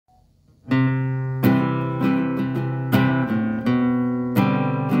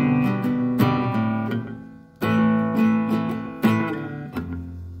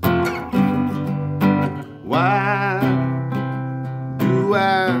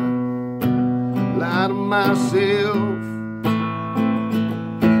myself.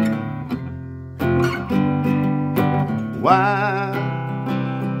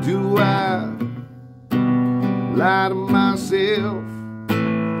 Why do I lie to myself?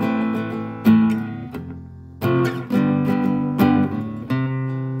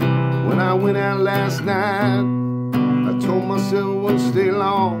 When I went out last night, I told myself I wouldn't stay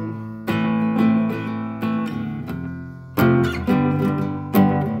long.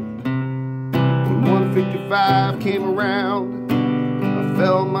 When 1:55 came around, I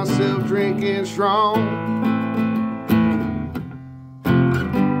felt myself drinking strong.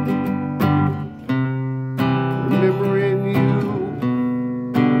 Remembering you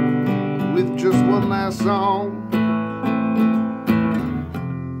with just one last song.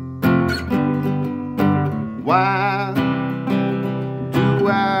 Why do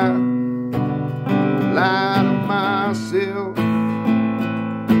I lie to myself?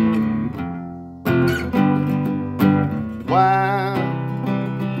 Why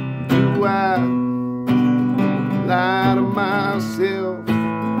do I lie to myself?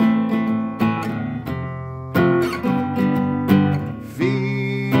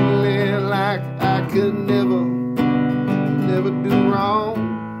 Feeling like I could never do wrong.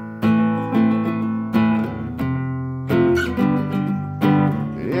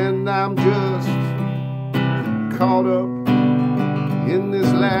 And I'm just caught up in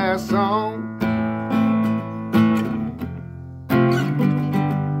this last song.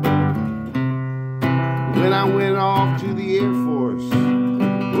 When I went off to the Air Force,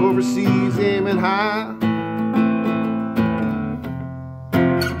 overseas aiming high,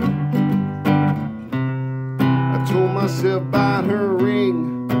 I told myself buying her a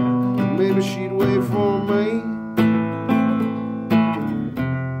ring, maybe she'd wait for me.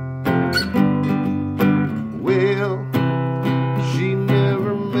 Well, she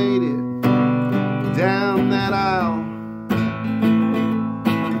never made it down that aisle.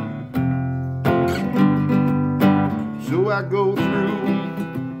 So I go through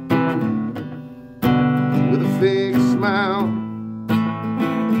with a fake smile,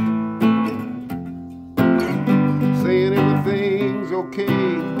 saying everything's okay.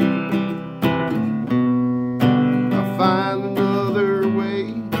 I'll find another way.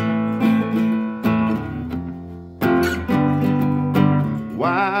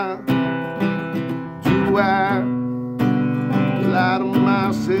 Why do I lie to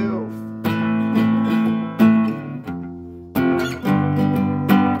myself?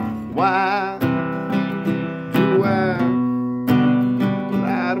 Why do I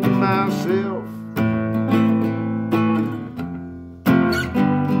lie to myself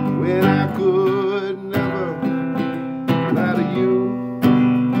when I could never lie to you?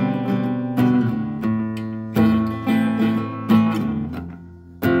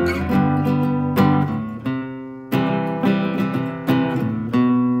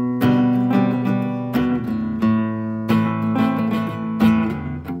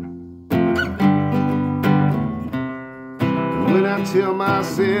 When I tell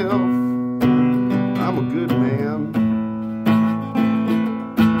myself I'm a good man,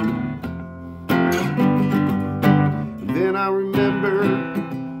 then I remember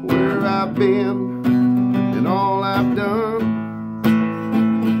where I've been and all I've done.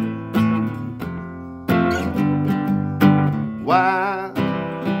 Why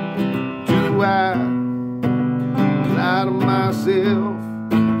do I lie to myself?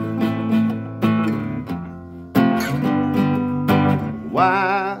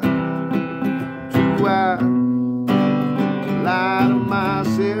 Why do I lie to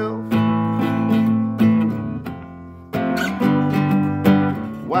myself?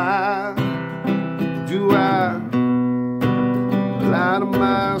 Why do I lie to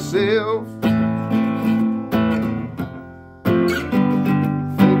myself?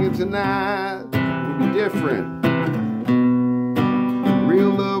 Thinking tonight will be different.